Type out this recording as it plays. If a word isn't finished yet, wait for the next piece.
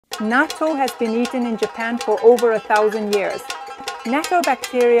Natto has been eaten in Japan for over 1,000 years. Natto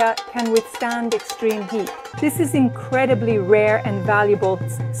bacteria can withstand extreme heat. This is incredibly rare and valuable.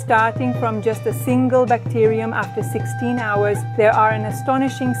 Starting from just a single bacterium after 16 hours, there are an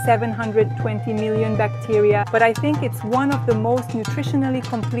astonishing 720 million bacteria, but I think it's one of the most nutritionally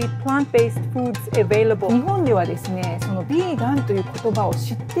complete plant-based foods available. 日本ではですね、そのビーガンという言葉を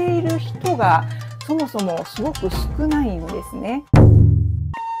知っている人がそもそもすごく少ないんですね。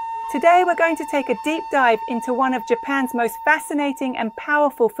Today we're going to take a deep dive into one of Japan's most fascinating and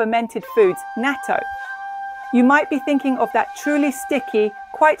powerful fermented foods, natto. You might be thinking of that truly sticky,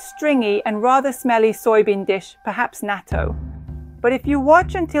 quite stringy and rather smelly soybean dish, perhaps natto. But if you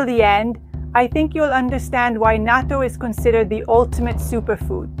watch until the end, I think you'll understand why natto is considered the ultimate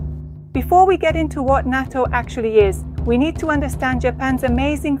superfood. Before we get into what natto actually is, we need to understand Japan's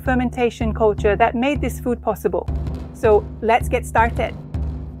amazing fermentation culture that made this food possible. So let's get started.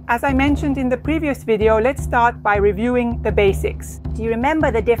 As I mentioned in the previous video, let's start by reviewing the basics. Do you remember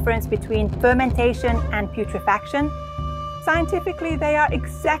the difference between fermentation and putrefaction? Scientifically, they are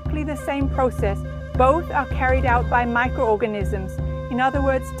exactly the same process. Both are carried out by microorganisms, in other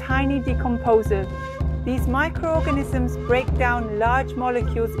words, tiny decomposers. These microorganisms break down large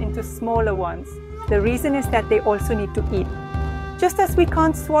molecules into smaller ones. The reason is that they also need to eat. Just as we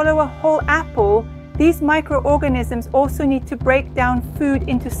can't swallow a whole apple, these microorganisms also need to break down food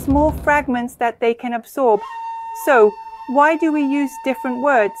into small fragments that they can absorb. So, why do we use different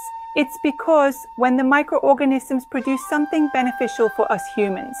words? It's because when the microorganisms produce something beneficial for us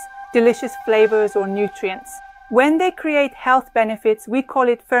humans, delicious flavors or nutrients, when they create health benefits, we call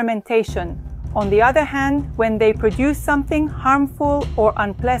it fermentation. On the other hand, when they produce something harmful or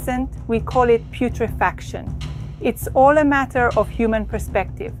unpleasant, we call it putrefaction. It's all a matter of human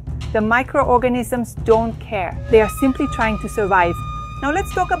perspective. The microorganisms don't care. They are simply trying to survive. Now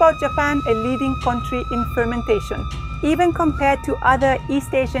let's talk about Japan, a leading country in fermentation. Even compared to other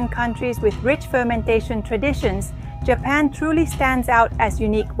East Asian countries with rich fermentation traditions, Japan truly stands out as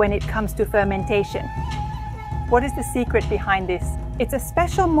unique when it comes to fermentation. What is the secret behind this? It's a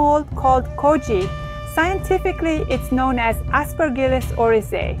special mold called Koji. Scientifically, it's known as Aspergillus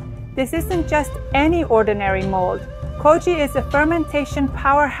oryzae. This isn't just any ordinary mold. Koji is a fermentation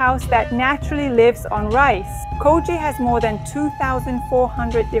powerhouse that naturally lives on rice. Koji has more than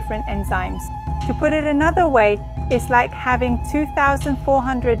 2,400 different enzymes. To put it another way, it's like having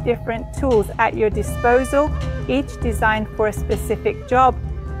 2,400 different tools at your disposal, each designed for a specific job.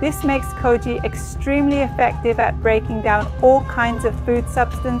 This makes Koji extremely effective at breaking down all kinds of food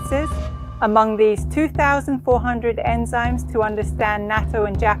substances. Among these 2,400 enzymes to understand natto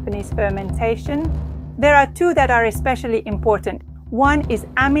and Japanese fermentation, there are two that are especially important. One is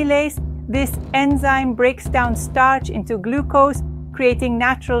amylase. This enzyme breaks down starch into glucose, creating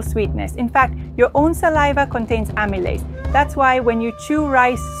natural sweetness. In fact, your own saliva contains amylase. That's why when you chew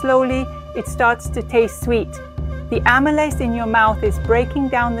rice slowly, it starts to taste sweet. The amylase in your mouth is breaking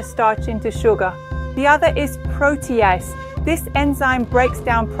down the starch into sugar. The other is protease. This enzyme breaks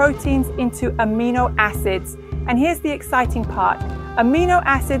down proteins into amino acids. And here's the exciting part. Amino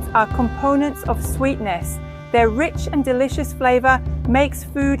acids are components of sweetness. Their rich and delicious flavor makes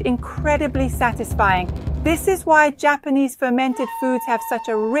food incredibly satisfying. This is why Japanese fermented foods have such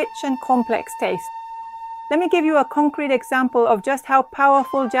a rich and complex taste. Let me give you a concrete example of just how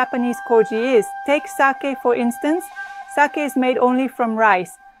powerful Japanese Koji is. Take sake for instance. Sake is made only from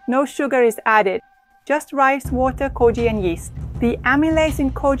rice. No sugar is added. Just rice, water, Koji and yeast. The amylase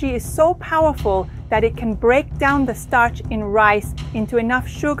in Koji is so powerful that it can break down the starch in rice into enough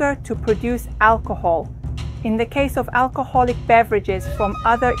sugar to produce alcohol. In the case of alcoholic beverages from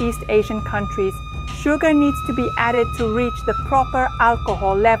other East Asian countries, sugar needs to be added to reach the proper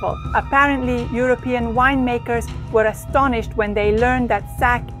alcohol level. Apparently, European winemakers were astonished when they learned that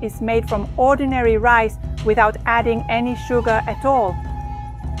sake is made from ordinary rice without adding any sugar at all.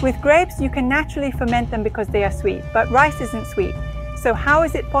 With grapes, you can naturally ferment them because they are sweet, but rice isn't sweet. So how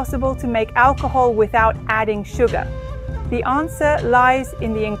is it possible to make alcohol without adding sugar? The answer lies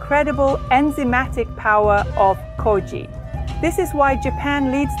in the incredible enzymatic power of Koji. This is why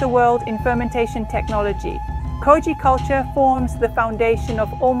Japan leads the world in fermentation technology. Koji culture forms the foundation of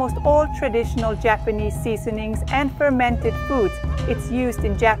almost all traditional Japanese seasonings and fermented foods. It's used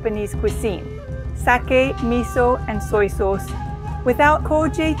in Japanese cuisine. Sake, miso, and soy sauce. Without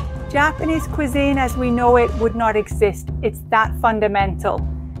Koji, Japanese cuisine as we know it would not exist. It's that fundamental.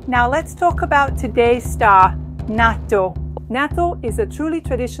 Now let's talk about today's star, natto. Natto is a truly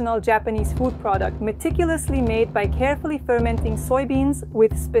traditional Japanese food product meticulously made by carefully fermenting soybeans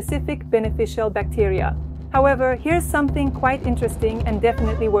with specific beneficial bacteria. However, here's something quite interesting and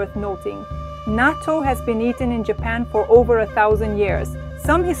definitely worth noting. Natto has been eaten in Japan for over 1,000 years.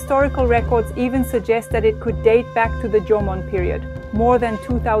 Some historical records even suggest that it could date back to the Jomon period, more than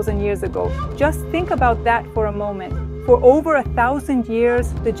 2,000 years ago. Just think about that for a moment. For over 1,000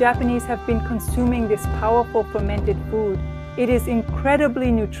 years, the Japanese have been consuming this powerful fermented food. It is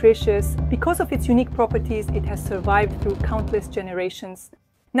incredibly nutritious. Because of its unique properties, it has survived through countless generations.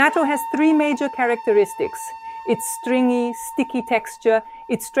 Natto has three major characteristics. Its stringy, sticky texture,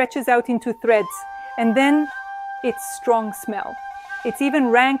 it stretches out into threads, and then its strong smell. It's even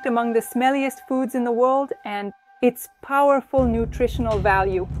ranked among the smelliest foods in the world, and its powerful nutritional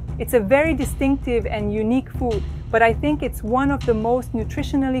value. It's a very distinctive and unique food, but I think it's one of the most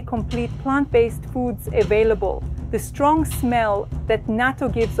nutritionally complete plant-based foods available. The strong smell that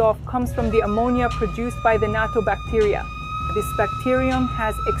natto gives off comes from the ammonia produced by the natto bacteria. This bacterium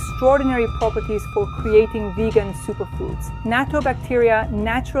has extraordinary properties for creating vegan superfoods. Natto bacteria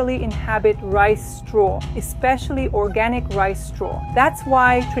naturally inhabit rice straw, especially organic rice straw. That's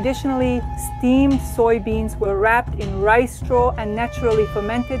why traditionally steamed soybeans were wrapped in rice straw and naturally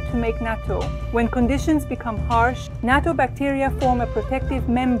fermented to make natto. When conditions become harsh, natto bacteria form a protective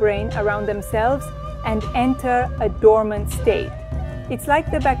membrane around themselves and enter a dormant state. It's like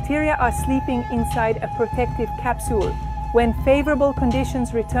the bacteria are sleeping inside a protective capsule. When favorable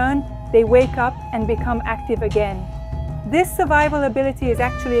conditions return, they wake up and become active again. This survival ability is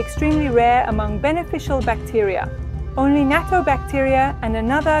actually extremely rare among beneficial bacteria. Only natto bacteria and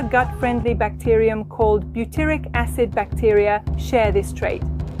another gut-friendly bacterium called butyric acid bacteria share this trait.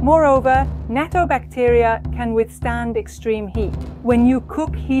 Moreover, natto bacteria can withstand extreme heat. When you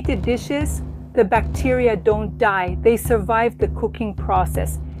cook heated dishes, the bacteria don't die. They survive the cooking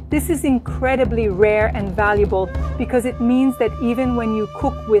process. This is incredibly rare and valuable because it means that even when you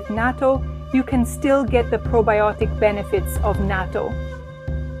cook with natto, you can still get the probiotic benefits of natto.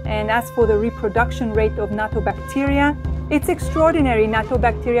 And as for the reproduction rate of natto bacteria, it's extraordinary. Natto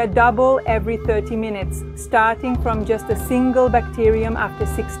bacteria double every 30 minutes. Starting from just a single bacterium after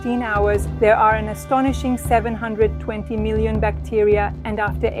 16 hours, there are an astonishing 720 million bacteria, and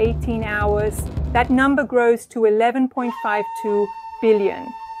after 18 hours, that number grows to 11.52 billion.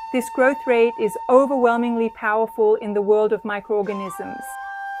 This growth rate is overwhelmingly powerful in the world of microorganisms.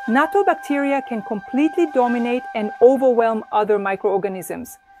 Natto bacteria can completely dominate and overwhelm other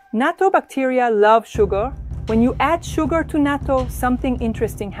microorganisms. Natto bacteria love sugar. When you add sugar to natto, something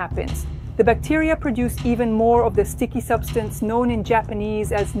interesting happens. The bacteria produce even more of the sticky substance known in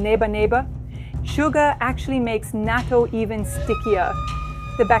Japanese as neba. Sugar actually makes natto even stickier.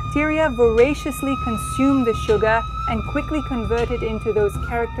 The bacteria voraciously consume the sugar and quickly convert it into those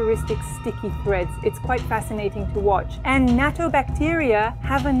characteristic sticky threads. It's quite fascinating to watch. And natto bacteria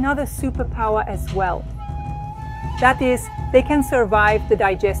have another superpower as well. That is, they can survive the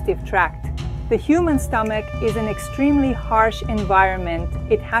digestive tract. The human stomach is an extremely harsh environment.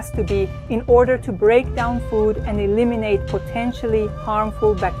 It has to be in order to break down food and eliminate potentially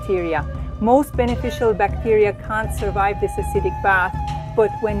harmful bacteria. Most beneficial bacteria can't survive this acidic bath. But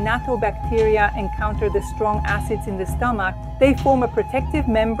when natto bacteria encounter the strong acids in the stomach, they form a protective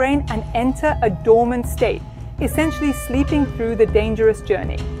membrane and enter a dormant state, essentially sleeping through the dangerous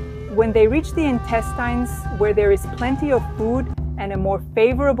journey. When they reach the intestines, where there is plenty of food and a more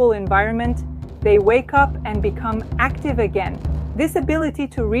favorable environment, they wake up and become active again. This ability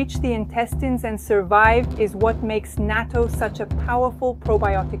to reach the intestines and survive is what makes natto such a powerful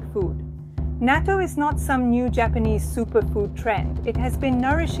probiotic food. Natto is not some new Japanese superfood trend. It has been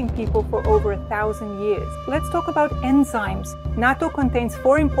nourishing people for over 1,000 years. Let's talk about enzymes. Natto contains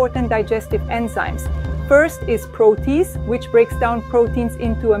 4 important digestive enzymes. First is Protease, which breaks down proteins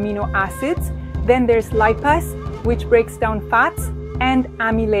into amino acids. Then there's Lipase, which breaks down fats, and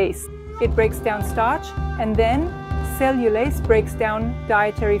Amylase. It breaks down starch, and then Cellulase breaks down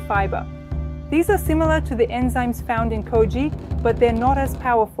dietary fiber. These are similar to the enzymes found in Koji, but they're not as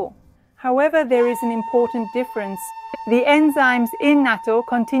powerful. However, there is an important difference. The enzymes in natto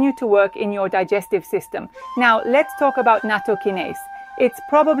continue to work in your digestive system. Now, let's talk about natto kinase. It's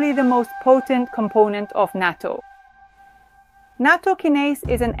probably the most potent component of natto. Natto kinase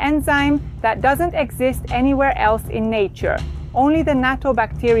is an enzyme that doesn't exist anywhere else in nature. Only the natto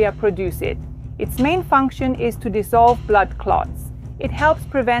bacteria produce it. Its main function is to dissolve blood clots. It helps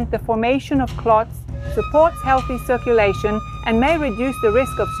prevent the formation of clots, supports healthy circulation, and may reduce the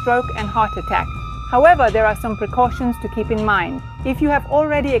risk of stroke and heart attack. However, there are some precautions to keep in mind. If you have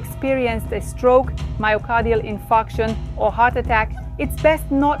already experienced a stroke, myocardial infarction, or heart attack, it's best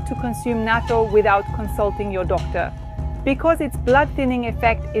not to consume natto without consulting your doctor. Because its blood thinning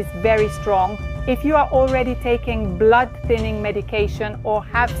effect is very strong, If you are already taking blood-thinning medication or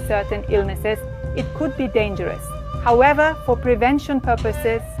have certain illnesses, it could be dangerous. However, for prevention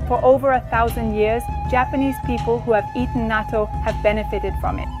purposes, for over 1,000 years, Japanese people who have eaten natto have benefited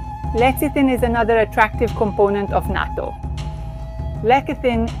from it. Lecithin is another attractive component of natto.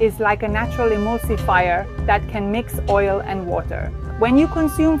 Lecithin is like a natural emulsifier that can mix oil and water. When you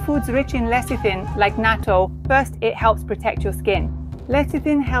consume foods rich in lecithin, like natto, first it helps protect your skin.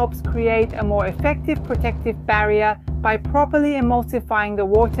 Lecithin helps create a more effective protective barrier by properly emulsifying the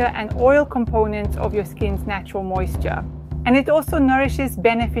water and oil components of your skin's natural moisture. And it also nourishes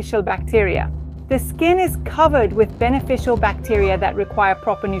beneficial bacteria. The skin is covered with beneficial bacteria that require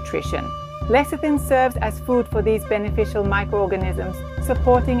proper nutrition. Lecithin serves as food for these beneficial microorganisms,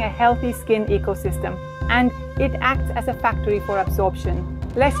 supporting a healthy skin ecosystem, and it acts as a factory for absorption.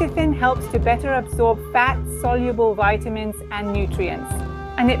 Lecithin helps to better absorb fats, soluble vitamins, and nutrients,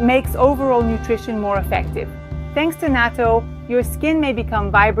 and it makes overall nutrition more effective. Thanks to natto, your skin may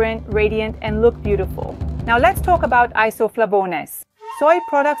become vibrant, radiant, and look beautiful. Now let's talk about isoflavones. Soy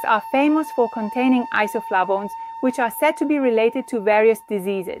products are famous for containing isoflavones, which are said to be related to various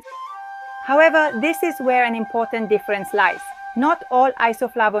diseases. However, this is where an important difference lies. Not all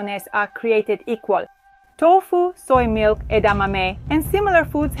isoflavones are created equal. Tofu, soy milk, edamame, and similar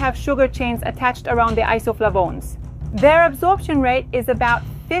foods have sugar chains attached around the isoflavones. Their absorption rate is about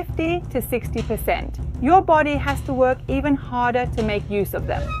 50 to 60%. Your body has to work even harder to make use of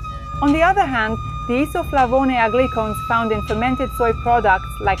them. On the other hand, the isoflavone aglycones found in fermented soy products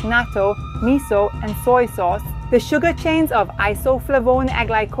like natto, miso, and soy sauce, the sugar chains of isoflavone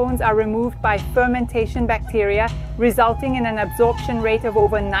aglycones are removed by fermentation bacteria, resulting in an absorption rate of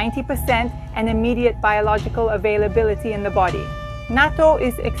over 90% and immediate biological availability in the body. Natto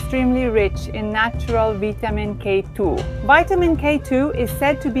is extremely rich in natural vitamin K2. Vitamin K2 is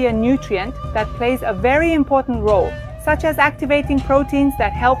said to be a nutrient that plays a very important role, such as activating proteins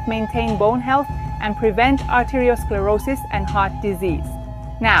that help maintain bone health and prevent arteriosclerosis and heart disease.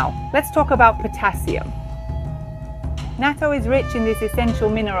 Now, let's talk about potassium. Natto is rich in this essential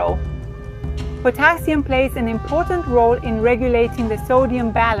mineral. Potassium plays an important role in regulating the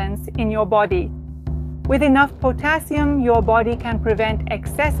sodium balance in your body. With enough potassium, your body can prevent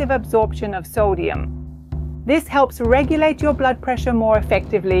excessive absorption of sodium. This helps regulate your blood pressure more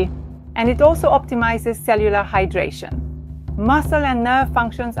effectively, and it also optimizes cellular hydration. Muscle and nerve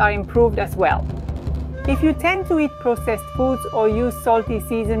functions are improved as well. If you tend to eat processed foods or use salty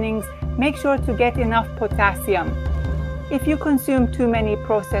seasonings, make sure to get enough potassium. If you consume too many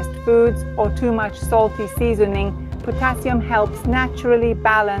processed foods or too much salty seasoning, potassium helps naturally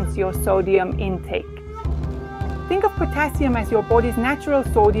balance your sodium intake. Think of potassium as your body's natural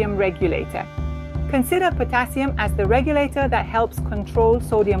sodium regulator. Consider potassium as the regulator that helps control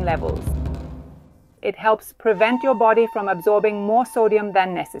sodium levels. It helps prevent your body from absorbing more sodium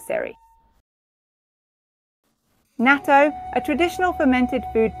than necessary. Natto, a traditional fermented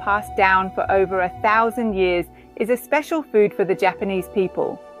food passed down for over 1,000 years, is a special food for the Japanese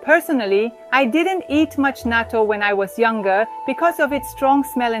people. Personally, I didn't eat much natto when I was younger because of its strong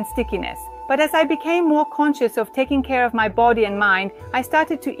smell and stickiness. But as I became more conscious of taking care of my body and mind, I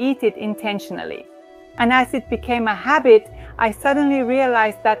started to eat it intentionally. And as it became a habit, I suddenly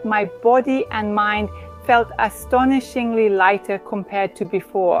realized that my body and mind felt astonishingly lighter compared to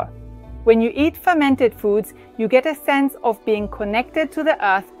before. When you eat fermented foods, you get a sense of being connected to the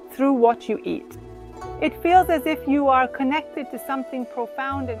earth through what you eat. It feels as if you are connected to something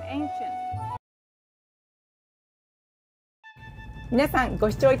profound and ancient. 皆さんご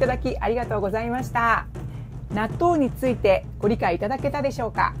視聴いただきありがとうございました。納豆についてご理解いただけたでしょ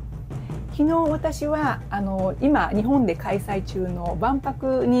うか。昨日私は今日本で開催中の万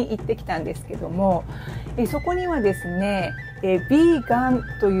博に行ってきたんですけども、そこにはですね、ビーガン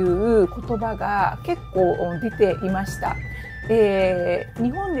という言葉が結構出ていました。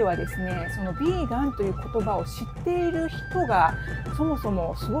日本ではですね、そのビーガンという言葉を知っている人がそもそ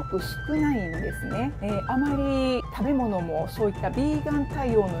もすごく少ないんですね。あまり食べ物もそういったビーガン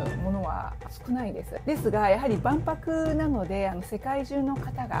対応のものは少ないです。ですがやはり万博なので世界中の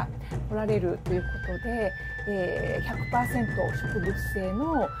方が来られるということで、100% 植物性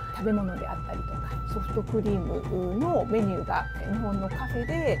の食べ物であったりとかソフトクリームのメニューが日本のカフェ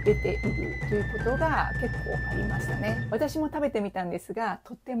で出ているということが結構ありましたね。私も食べてみたんですが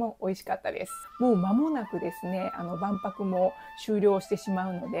とっても美味しかったです。もう間もなくですね万博も終了してしま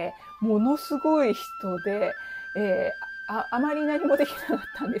うのでものすごい人で、あまり何もできなかっ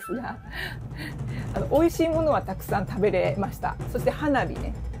たんですが美味しいものはたくさん食べれました。そして花火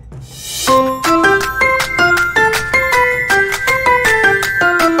ね。